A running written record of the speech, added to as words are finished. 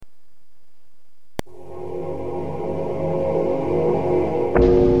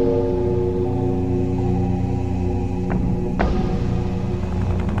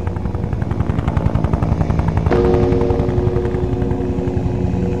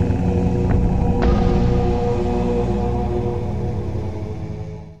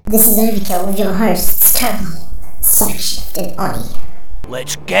This is Overkill with your hosts, Turtle, Sunshift, and Oni.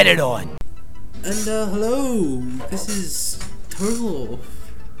 Let's get it on! And hello, this is Turtle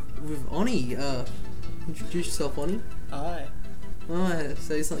with Oni. Introduce yourself, Oni. Hi. Alright,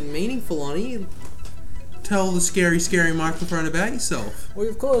 say something meaningful, Oni. Tell the scary microphone about yourself. Well,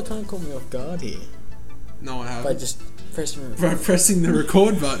 of course, can't call me off guard here No, I by haven't. just pressing By record. pressing the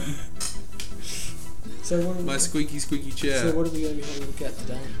record button. So what are My we, squeaky chair. so what are we going to be having a look at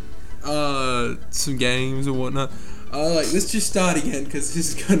today? Some games and whatnot. Let's just start again because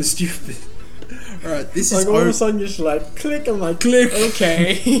this is kind of stupid. Alright, this is Like all of a sudden, you're just like click. I'm like Click.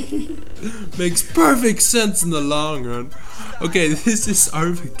 Okay. Makes perfect sense in the long run. Okay, this is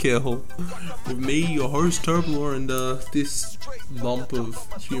Overkill with me, your host Turbulor, and this lump of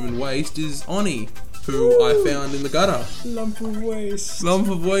human waste is Oni, who I found in the gutter. Lump of waste. Lump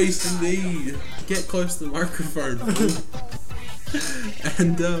of waste indeed. Get close to the microphone.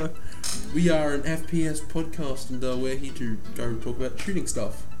 And we are an FPS podcast, and we're here to go talk about shooting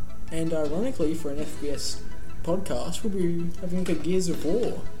stuff. And ironically, for an FPS podcast, we'll be having a Gears of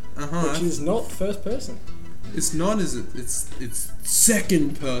War, which is not first person. It's not, is it? It's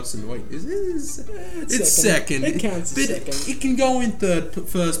second person. Wait, is it? It's second. It counts as second. It can go in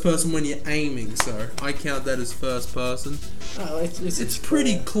first person when you're aiming, so I count that as first person. Oh, It's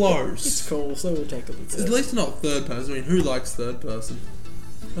pretty cool. close. It's cool, so we'll take a look at It's it. at least not third person. I mean, who likes third person?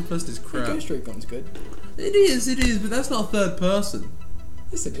 Third person is crap. Ghost Recon's good. It is, but that's not third person.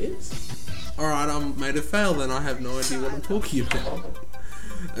 Yes, it is. Alright, I'm made a fail then. I have no idea what I'm talking about.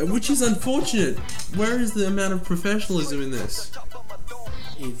 Which is unfortunate. Where is the amount of professionalism in this?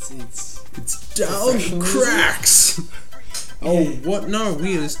 It's down Professionalism? cracks! Oh, what? No,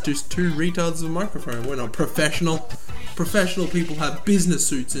 we are just two retards with a microphone. We're not professional. Professional people have business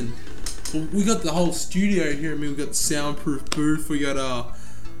suits and we got the whole studio here. I mean, we got the soundproof booth. We got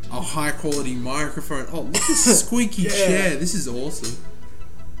a high quality microphone. Oh, look at this squeaky Yeah. chair. This is awesome.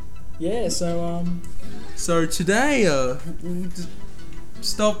 Yeah. So today, just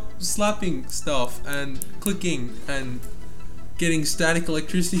stop slapping stuff and clicking and getting static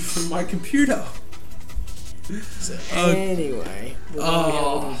electricity from my computer. Anyway, we're going to be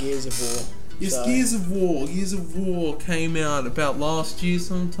having Gears of War. Yes, So- Gears of War. Gears of War came out about last year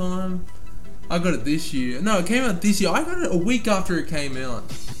sometime. I got it this year. No, it came out this year. I got it a week after it came out.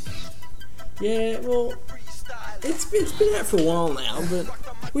 Yeah, well, it's been out for a while now,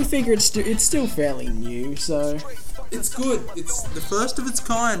 but we figure it's still fairly new, so It's good. It's the first of its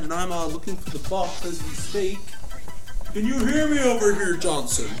kind, and I'm looking for the box as we speak. Can you hear me over here,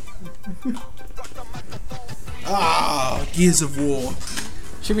 Johnson? Gears of War.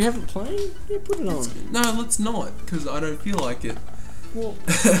 should we have it playing? Yeah, put it on. No, let's not, because I don't feel like it. Well,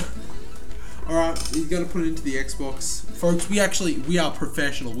 Alright, you gotta put it into the Xbox. Folks, we are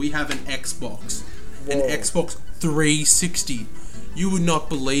professional. We have an Xbox. An Whoa. Xbox 360. You would not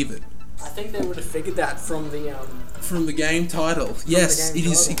believe it. I think they would have figured that from the From the game title. Yes, game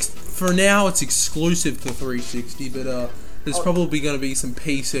it is. title. For now, it's exclusive to 360, but there's probably going to be some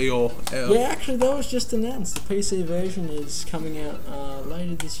PC or. Yeah, actually, that was just announced. The PC version is coming out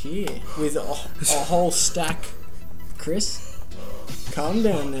later this year with a whole stack. Chris, calm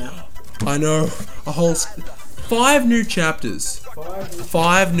down now. I know. A whole. 5 new chapters.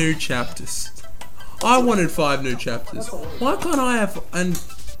 5 new chapters. I wanted 5 new chapters. Why can't I have. And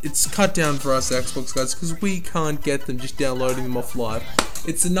it's cut down for us Xbox guys because we can't get them just downloading them off live.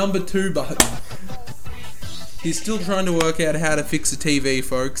 It's the number 2 button. He's still trying to work out how to fix a TV,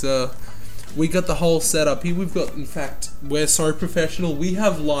 folks. We got the whole setup here. We've got, in fact, we're so professional. We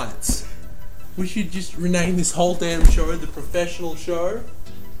have lights. We should just rename this whole damn show the Professional Show.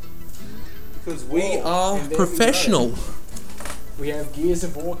 Because we are and there we professional. We have Gears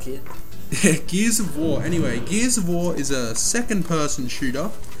of War kit. Gears of War. Anyway, Gears of War is a second-person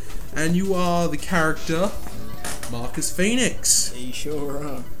shooter, and you are the character Marcus Phoenix. You sure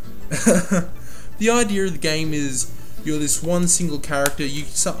are. The idea of the game is you're this one single character.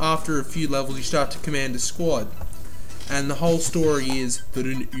 After a few levels, you start to command a squad, and the whole story is that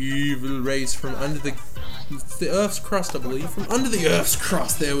an evil race from under the Earth's crust, I believe, from under the Earth's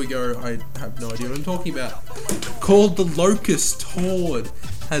crust. There we go. I have no idea what I'm talking about. Called the Locust Horde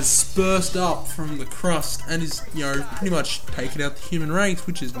has burst up from the crust and is, pretty much taken out the human race,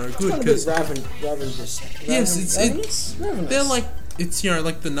 which is no good because Ravenous. they're like. It's,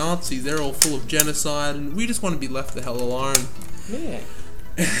 like the Nazis, they're all full of genocide, and we just want to be left the hell alone. Yeah.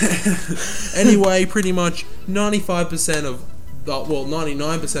 Anyway, pretty much 95% of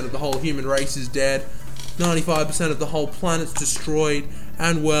 99% of the whole human race is dead, 95% of the whole planet's destroyed,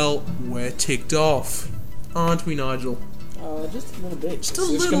 and well, we're ticked off. Aren't we, Nigel? Just a little bit. Just a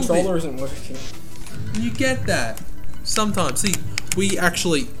This little controller bit. isn't working. You get that. Sometimes. See, we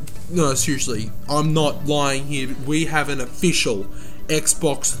actually... No, seriously. I'm not lying here. We have an official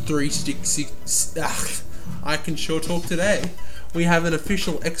Xbox 360... I can sure talk today. We have an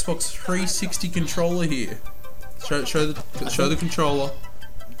official Xbox 360 controller here. Show the controller.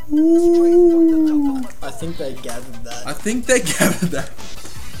 Ooh. I think they gathered that. I think they gathered that.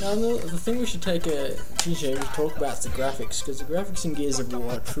 Now, the thing we should take a we talk about is the graphics, because the graphics in Gears of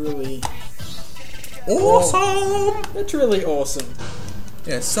War are truly awesome. They're truly awesome.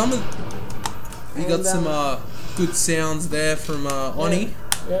 Yeah, some of we got some good sounds there from Oni.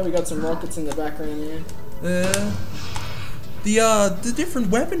 Yeah, we got some rockets in the background here. The different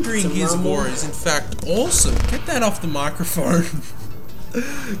weaponry in Gears of War is in fact awesome. Get that off the microphone.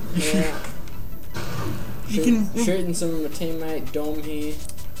 Yeah. You can shooting some of my teammate Dom here.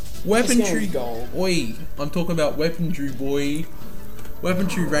 Weaponry. Gold. Oi, I'm talking about weaponry, boy.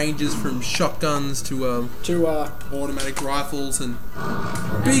 Weaponry ranges from shotguns to automatic rifles and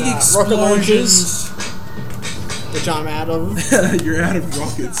big explosions. Which I'm out of. You're out of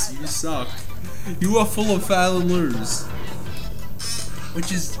rockets. You suck. You are full of fail and lose.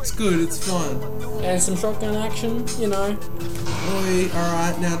 Which is, it's good, it's fun. And some shotgun action, you know. Oi,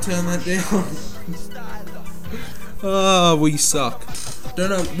 alright, now turn that down. Oh, we suck. Don't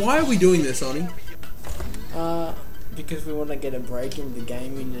know, why are we doing this, Oni? Because we want to get a break in the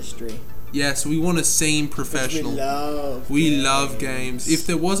game industry. Yes, we want to seem professional. We love games. If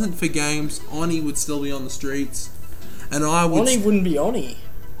there wasn't for games, Oni would still be on the streets. And I would... Oni wouldn't be Oni.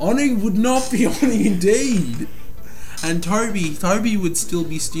 Oni would not be Oni indeed. And Toby would still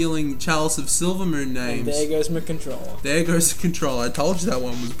be stealing Chalice of Silvermoon names. And there goes my controller. There goes the controller. I told you that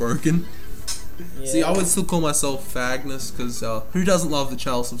one was broken. Yeah. See, I would still call myself Fagnus, because who doesn't love the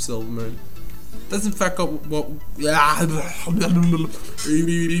Chalice of Silvermoon? That's in fact got what... The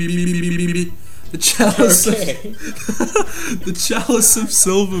Chalice the Chalice of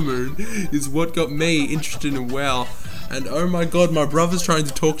Silvermoon is what got me interested in WoW. And oh my god, my brother's trying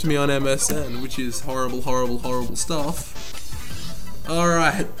to talk to me on MSN, which is horrible, horrible, horrible stuff.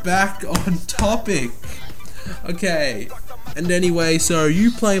 Alright, back on topic. Okay, and anyway, so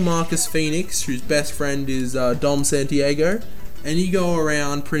you play Marcus Phoenix, whose best friend is Dom Santiago, and you go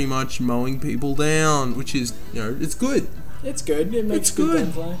around pretty much mowing people down, which is, you know, it's good. It's good, it makes good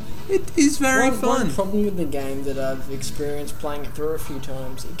gameplay. It is very fun. One problem with the game that I've experienced playing it through a few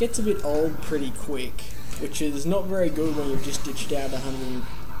times, it gets a bit old pretty quick. Which is not very good when you've just ditched out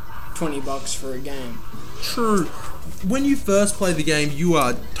 $120 for a game. True. When you first play the game, you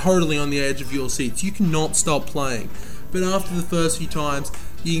are totally on the edge of your seats. You cannot stop playing. But after the first few times,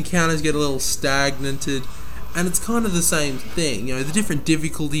 the encounters get a little stagnated, and it's kind of the same thing. You know, the different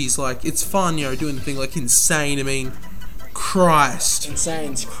difficulties, like, it's fun, you know, doing the thing like Insane. I mean, Christ.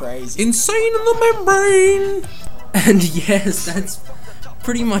 Insane's crazy. Insane in the membrane! And yes, that's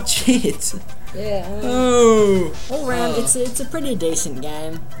pretty much it. Yeah. Oh. All round, it's a pretty decent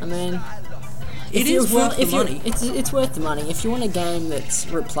game. I mean, it is worth the money. It's worth the money. If you want a game that's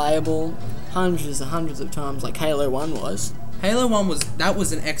replayable hundreds and hundreds of times, like Halo 1 was. Halo 1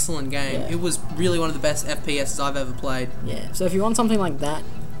 was an excellent game. Yeah. It was really one of the best FPSs I've ever played. Yeah. So if you want something like that,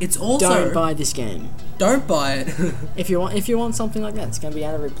 it's also don't buy this game. Don't buy it. If you want something like that, it's going to be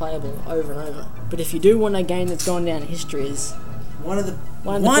out of replayable over and over. But if you do want a game that's gone down in history as one of the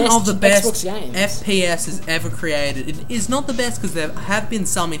best Xbox games. FPS ever created. It is not the best because there have been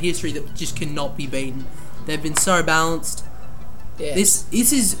some in history that just cannot be beaten. They've been so balanced. Yeah. This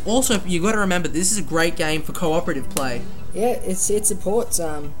is also, you got to remember, this is a great game for cooperative play. Yeah, it supports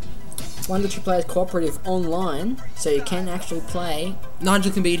one that you play as cooperative online, so you can actually play.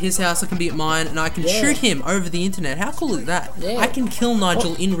 Nigel can be at his house, I can be at mine, and I can shoot him over the internet. How cool is that? Yeah. I can kill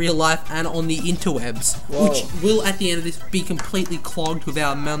Nigel in real life and on the interwebs, which will at the end of this be completely clogged with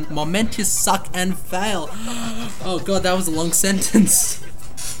our momentous suck and fail. Oh god, that was a long sentence.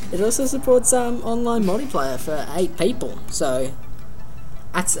 It also supports online multiplayer for 8 people, so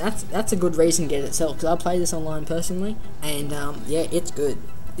that's a good reason to get it itself, because I play this online personally, and yeah, it's good.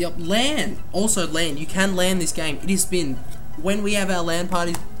 Yep, LAN. Also LAN. You can LAN this game. It has been, when we have our LAN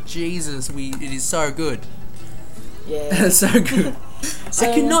parties, Jesus, it is so good. Yeah. So good. So,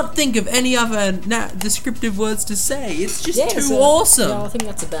 I cannot think of any other descriptive words to say. It's just too awesome. Yeah, I think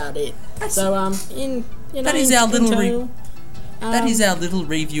that's about it. That is our little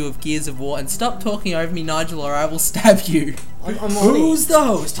review of Gears of War. And stop talking over me, Nigel, or I will stab you. I'm on Who's the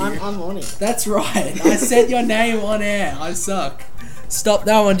host here? I'm on it. That's right. I said your name on air. I suck. Stop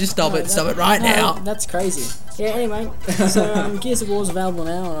that one. Just stop it. Stop it right now. That's crazy. Yeah, anyway, so Gears of War is available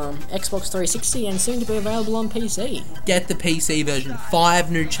now on Xbox 360 and soon to be available on PC. Get the PC version.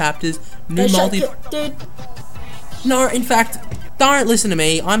 5 new chapters, new multi... Dude, No, in fact, don't listen to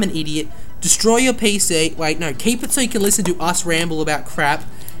me. I'm an idiot. Destroy your PC. Wait, no. Keep it so you can listen to us ramble about crap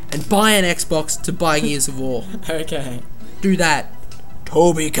and buy an Xbox to buy Gears of War. okay. Do that.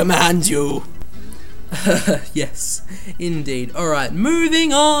 Toby commands you. Yes, indeed. Alright,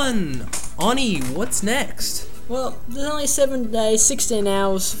 moving on. Oni, what's next? Well, there's only 7 days, 16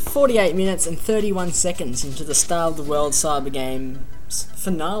 hours, 48 minutes and 31 seconds into the Start of the World Cyber Games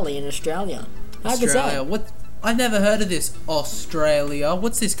finale in Australia. How good's Australia. that? What? I've never heard of this. Australia.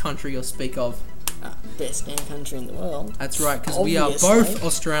 What's this country you'll speak of? Best game country in the world. That's right, because we are Obviously. both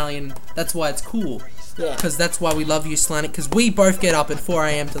Australian. That's why it's cool. Yeah. Because that's why we love you, Slanet. Because we both get up at 4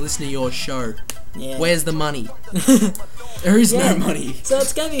 a.m. to listen to your show. Yeah. Where's the money? There is Yeah. no money. So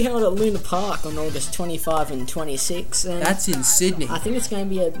it's going to be held at Luna Park on August 25 and 26. And That's in Sydney. I think it's going to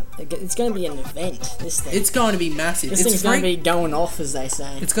be an event. This thing. It's going to be massive. This It's thing's going to free. be going off, as they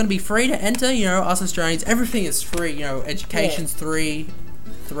say. It's going to be free to enter. You know, us Australians. Everything is free. You know, education's three.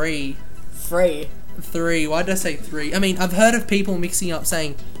 Free. Why did I say 3? I mean, I've heard of people mixing up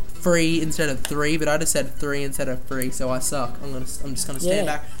saying free instead of 3, but I just said 3 instead of 3, so I suck. I'm just gonna stand Yeah.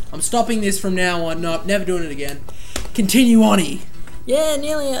 back. I'm stopping this from now on. No, never doing it again. Continue, Oni. Yeah,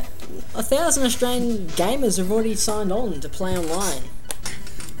 nearly 1,000 Australian gamers have already signed on to play online.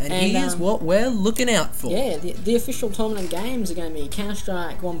 And And, here's what we're looking out for. Yeah, the official tournament games are going to be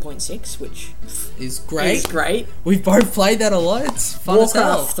Counter-Strike 1.6, which Is great. is great. We've both played that a lot. It's fun as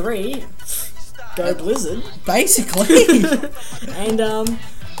hell. Warcraft 3, go Blizzard. Basically. And our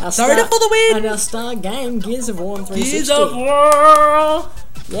Soda for the win! And our star game, Gears of War on 360. Gears of War!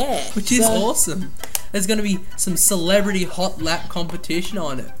 Yeah. Which is so- awesome. There's going to be some celebrity hot lap competition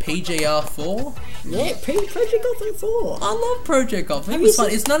on PGR4. Yeah, Project Gotham 4. I love Project Gotham. It Have was you fun.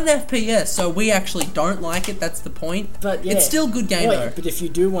 seen- It's not an FPS, so we actually don't like it. That's the point. But yeah. It's still a good game Wait, though. but if you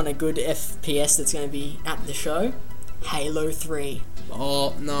do want a good FPS that's going to be at the show, Halo 3.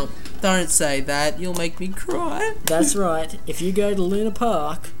 Oh no! Don't say that. You'll make me cry. That's right. If you go to Luna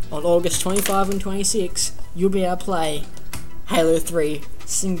Park on August 25 and 26, you'll be able to play Halo 3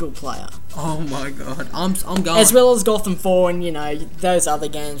 single player. Oh my god! I'm going. As well as Gotham 4 and, you know, those other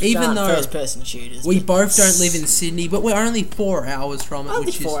games which Even aren't though first-person shooters. we but both don't live in Sydney, but we're only 4 hours from it, I think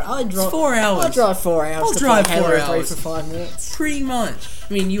which is 4 I drive, it's 4 hours. I drive 4 hours I'll to drive play 4 Halo 3 hours. for 5 minutes. Pretty much.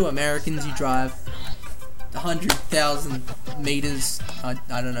 I mean, you Americans, you drive 100,000 meters, I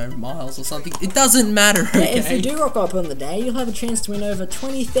don't know, miles or something. It doesn't matter, Yeah, okay? if you do rock up on the day, you'll have a chance to win over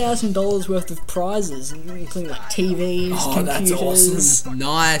 $20,000 worth of prizes, including like TVs, Oh, that's computers, awesome.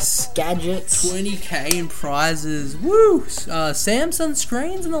 Nice. gadgets. 20k in prizes. Woo! Samsung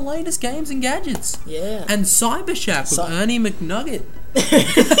screens and the latest games and gadgets. Yeah. And Cyber Shack with Ernie McNugget.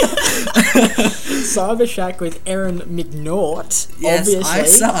 Cyber Shack with Erin McNaught. Yes, obviously, I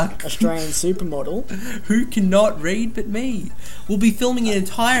suck. Australian supermodel. Who cannot read but me? We'll be filming an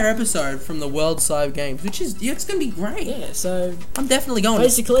entire episode from the World Cyber Games, which is, it's going to be great. Yeah, so I'm definitely going.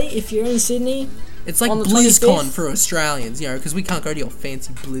 basically, if you're in Sydney, It's like on the BlizzCon 25th, for Australians, you know, because we can't go to your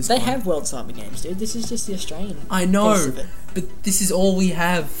fancy BlizzCon. they have World Cyber Games, dude. This is just the Australian I know, piece of it. but this is all we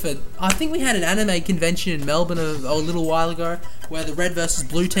have for... I think we had an anime convention in Melbourne a little while ago where the Red vs.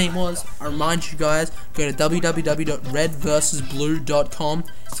 Blue team was. I remind you guys, go to www.redversusblue.com.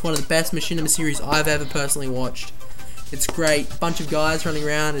 It's one of the best machinima series I've ever personally watched. It's great. Bunch of guys running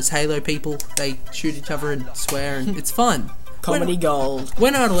around as Halo people. They shoot each other and swear, and it's fun. Comedy gold.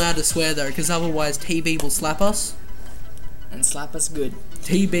 We're not allowed to swear though, because otherwise TV will slap us. And slap us good.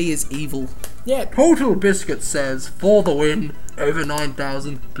 TB is evil. Yeah, Total Biscuit says, for the win, over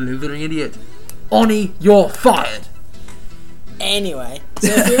 9,000, blithering idiot. Oni, you're fired. anyway. So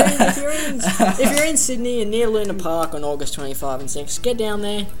if you're in Sydney and near Luna Park on August 25 and 6, get down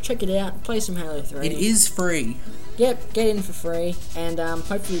there, check it out, play some Halo 3. It is free. Yep, get in for free, and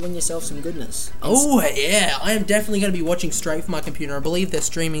hopefully win yourself some goodness. Oh yeah, I am definitely going to be watching straight from my computer. I believe they're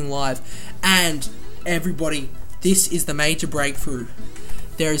streaming live. And everybody, this is the major breakthrough.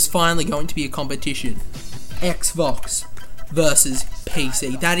 There is finally going to be a competition. Xbox versus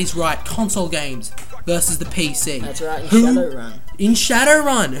PC. That is right, console games versus the PC. That's right, in Shadowrun. In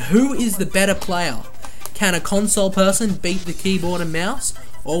Shadowrun, who is the better player? Can a console person beat the keyboard and mouse,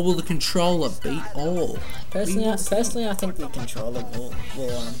 or will the controller beat all? Personally, I think the controller will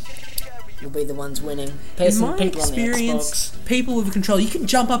be the ones winning. In Personally, my people on the experience, Xbox. people with a controller, you can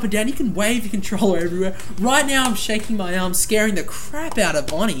jump up and down, you can wave your controller everywhere. Right now, I'm shaking my arm, scaring the crap out of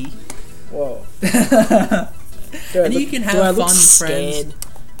Bonnie. Whoa. And you can have fun, friends.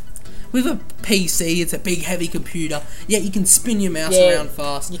 With a PC, it's a big heavy computer. Yet you can spin your mouse Yeah. around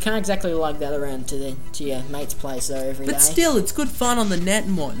fast. You can't exactly lug that around to your mate's place though every day. But still, it's good fun on the net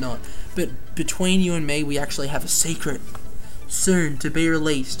and whatnot. But between you and me, we actually have a secret soon to be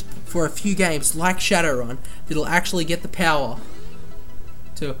released for a few games like Shadowrun that'll actually get the power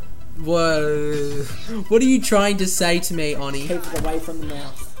to. What are you trying to say to me, Oni? Keep it away from the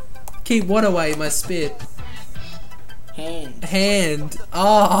mouth. Keep what away? My spit. Hand.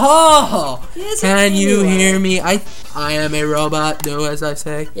 Oh! Yes, Can you anyway. hear me? I am a robot, do as I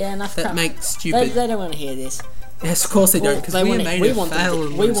say. Yeah, enough That crap. makes They stupid. don't want to hear this. Yes, of course they don't, because They we want made we it want fail. them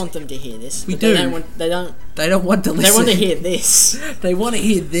and to, we lose. want them to hear this. We but do. They don't want. They don't. They don't want to listen. They want to hear this. They want to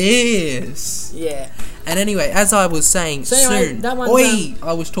hear this. Yeah. And anyway, as I was saying, So anyway, soon. that one's, Oi!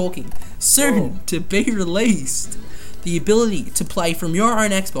 I was talking. Soon Whoa. to be released. The ability to play from your own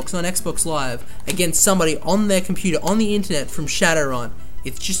Xbox on Xbox Live against somebody on their computer on the internet from Shadowrun.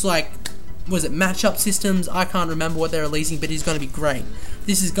 It's just like, was it matchup systems? I can't remember what they're releasing, but it's going to be great.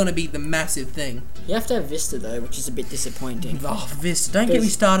 This is going to be the massive thing. You have to have Vista though, which is a bit disappointing. Oh, Vista. Don't get me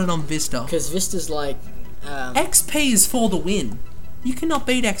started on Vista. Because Vista's like. XP is for the win. You cannot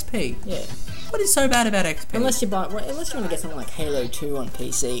beat XP. Yeah. What is so bad about XP? Unless you want to get something like Halo 2 on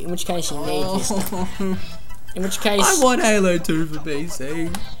PC, in which case you need Vista. In which case. I want Halo 2 for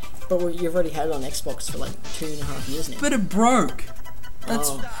PC. But you've already had it on Xbox for like 2.5 years now. But it broke. That's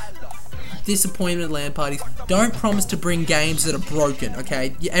Oh. disappointment, LAN parties. Don't promise to bring games that are broken,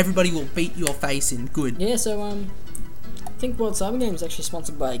 okay? Everybody will beat your face in. Good. Yeah, so Think World Cyber Game is actually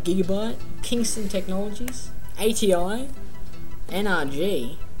sponsored by Gigabyte, Kingston Technologies, ATI,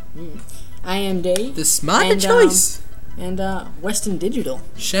 NRG, AMD, The smarter and, choice. And Western Digital.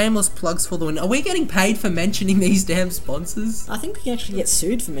 Shameless plugs for the win. Are we getting paid for mentioning these damn sponsors? I think we can actually get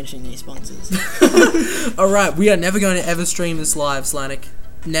sued for mentioning these sponsors. Alright, we are never going to ever stream this live, Slanik.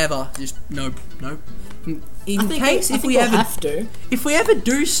 Never. Just nope. In case if we we'll ever have to. if we ever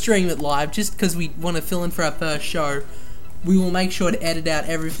do stream it live, just because we want to fill in for our first show, we will make sure to edit out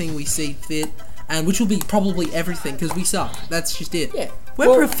everything we see fit, and which will be probably everything because we suck. That's just it. Yeah,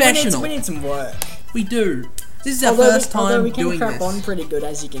 We're professional. We need some work. We do. This is our Although first time we can doing crap this. on pretty good,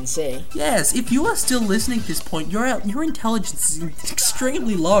 as you can see. Yes, if you are still listening to this point, your intelligence is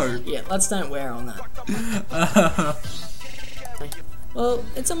extremely low. Yeah, let's don't wear on that. Well,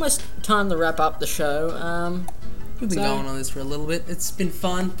 it's almost time to wrap up the show. We've been So- going on this for a little bit. It's been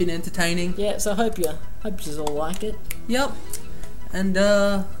fun, been entertaining. Yeah, so I hope you all like it. Yep.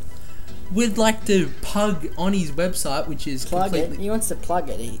 And we'd like to plug Oni's website, which is Plug it. completely. He wants to plug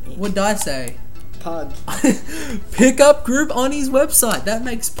it. What did I say? Pug. Pick up group Oni's website. That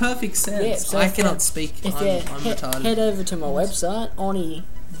makes perfect sense. Yeah, so I if cannot you- speak. If I'm you retarded. head over to my website,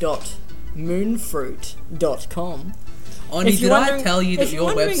 oni.moonfruit.com. Oni, if you're did I wondering- tell you that if you're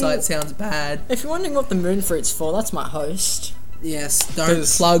your wondering- website sounds bad? If you're wondering what the moonfruit's for, that's my host. Yes, don't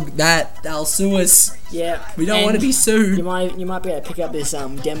plug that. They'll sue us. Yeah. We don't and want to be sued. You might be able to pick up this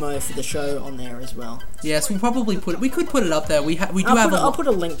demo for the show on there as well. Yes, we'll probably we could put it up there. We do I'll have put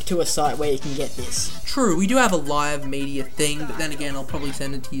a link to a site where you can get this. True, we do have a live media thing, but then again, I'll probably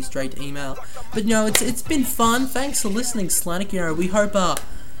send it to you straight to email. But no, it's been fun. Thanks for listening, Slanik. You know, we hope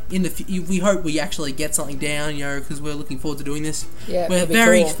we hope we actually get something down. You know, because we're looking forward to doing this. Yeah, We're it'd be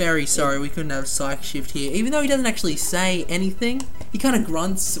very cool. very sorry we couldn't have Psych Shift here, even though he doesn't actually say anything. He kind of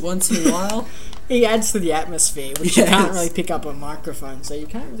grunts once in a while. He adds to the atmosphere, which you can't Yes. really pick up on microphone, so you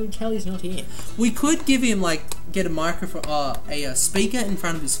can't really tell he's not here. We could give him get a microphone, a speaker in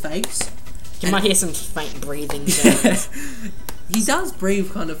front of his face. You And- might hear some faint breathing sounds. He does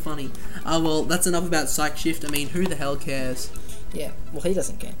breathe kind of funny. Well, that's enough about Psych Shift. I mean, who the hell cares? Yeah, well, he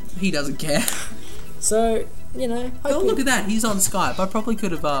doesn't care. He doesn't care. So, you know, Oh, hopefully- look at that. He's on Skype. I probably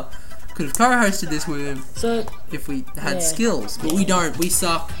could have co-hosted this with him So, if we had Yeah. skills, but we don't. We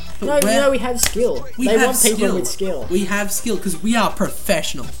suck. But no, we have skill. we They have want people skill. with skill. We have skill because we are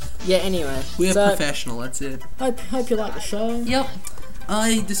professional. Yeah, anyway. We are so, professional. That's it. hope you like the show. Yep.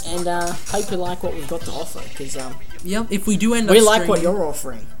 I just. And hope you like what we've got to offer, because Yep. If we do end up. we like what streaming- you're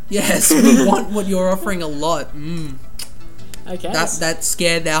offering. Yes, we want what you're offering a lot. Okay. That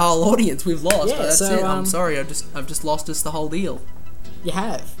scared our whole audience. We've lost. Yeah, but that's so, it. I'm sorry. I've just lost us the whole deal. You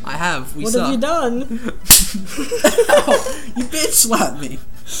have. I have. We What suck. have you done? You bitch slapped me.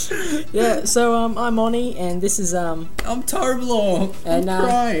 Yeah, so I'm Oni, and this is I'm terrible. I'm And,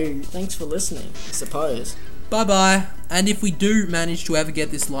 crying. thanks for listening, I suppose. Bye bye. And if we do manage to ever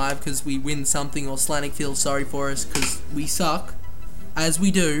get this live because we win something or Slanik feels sorry for us because we suck, as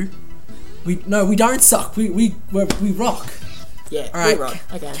we do. We don't suck. We rock. Yeah, All right. we rock.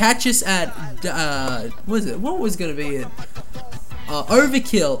 Okay. Catch us at what was it? What was gonna be it?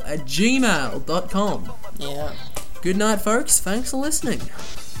 overkill@gmail.com. Yeah. Good night, folks. Thanks for listening.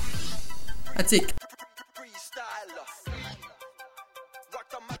 That's it. Freestyler.